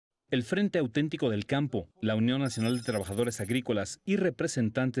El Frente Auténtico del Campo, la Unión Nacional de Trabajadores Agrícolas y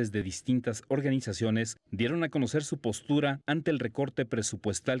representantes de distintas organizaciones dieron a conocer su postura ante el recorte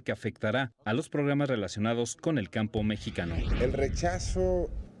presupuestal que afectará a los programas relacionados con el campo mexicano. El rechazo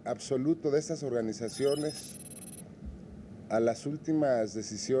absoluto de estas organizaciones a las últimas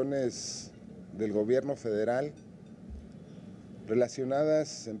decisiones del gobierno federal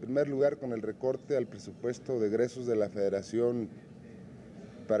relacionadas en primer lugar con el recorte al presupuesto de egresos de la Federación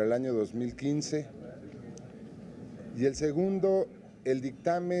para el año 2015 y el segundo, el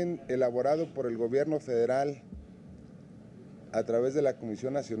dictamen elaborado por el gobierno federal a través de la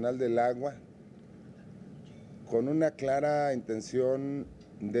Comisión Nacional del Agua con una clara intención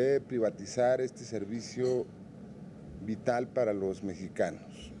de privatizar este servicio vital para los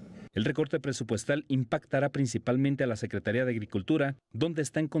mexicanos. El recorte presupuestal impactará principalmente a la Secretaría de Agricultura, donde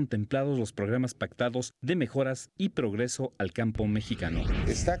están contemplados los programas pactados de mejoras y progreso al campo mexicano.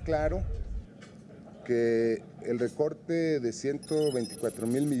 Está claro que el recorte de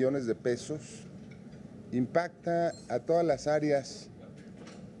 124,000 millones de pesos impacta a todas las áreas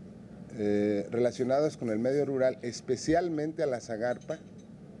relacionadas con el medio rural, especialmente a la Zagarpa,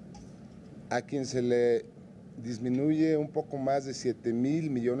 a quien se le disminuye un poco más de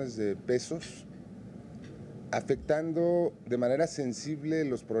 7,000 millones de pesos, afectando de manera sensible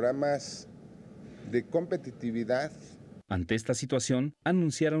los programas de competitividad. Ante esta situación,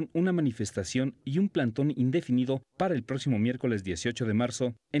 anunciaron una manifestación y un plantón indefinido para el próximo miércoles 18 de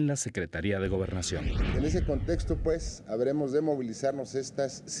marzo en la Secretaría de Gobernación. En ese contexto, pues, habremos de movilizarnos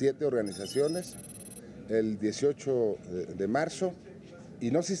estas 7 organizaciones el 18 de marzo y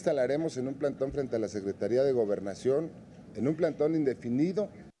nos instalaremos en un plantón frente a la Secretaría de Gobernación, en un plantón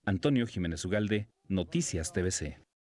indefinido. Antonio Jiménez Ugalde, Noticias TVC.